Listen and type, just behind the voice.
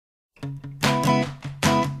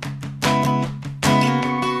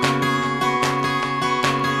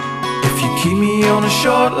on a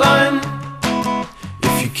short line,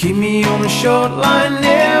 if you keep me on a short line,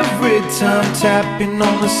 every time tapping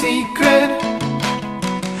on the secret,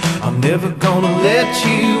 I'm never gonna let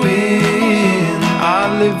you in.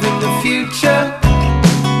 I live in the future,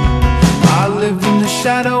 I live in the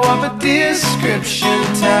shadow of a description,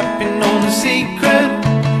 tapping on the secret,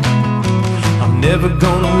 I'm never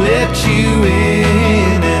gonna let you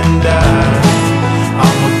in. And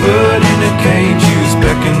I'm a bird in a cage who's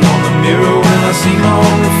beckoning on the mirror when I see my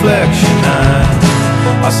own reflection.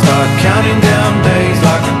 I start counting down days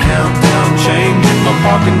like a countdown, changing my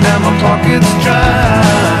pocket, now my pocket's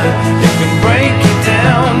dry. It can break you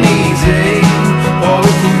down easy, or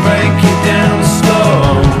it can break you down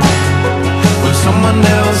slow, when someone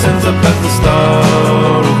else ends up at the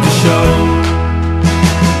start of the show.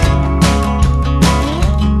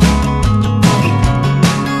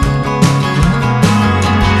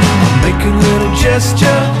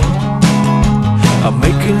 Gesture, I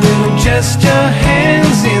make a little gesture,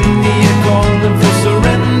 hands in the air calling for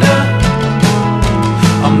surrender.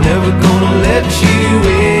 I'm never gonna let you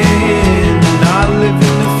in. I live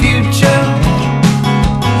in the future,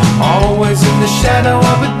 always in the shadow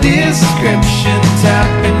of a description,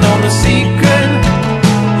 tapping on a secret.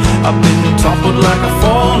 I've been toppled like a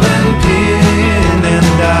fallen pin,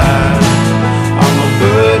 and I'm a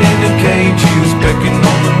bird in a cage who's beckoning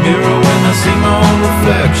on the mirror when I see my own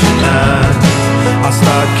reflection. I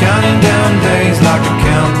start counting down days like a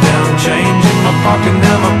countdown, changing my pocket,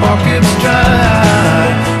 now my pocket's dry.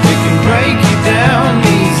 It can break you down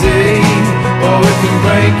easy, or it can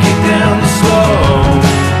break you down slow,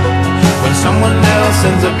 when someone else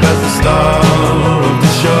ends up at the start of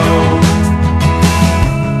the show.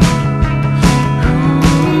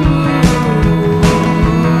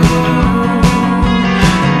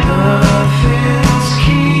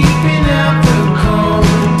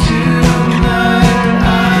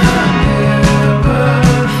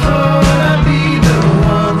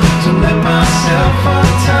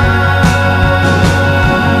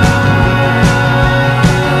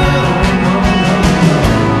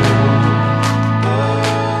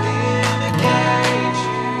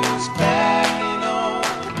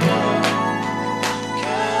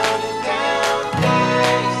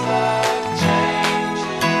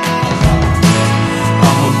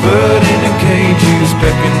 Bird in a cage who's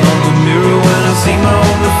beckoning on the mirror when I see my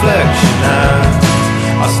own reflection.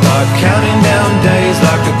 I start counting down days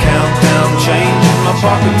like a countdown, changing my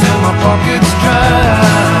pocket till my pocket's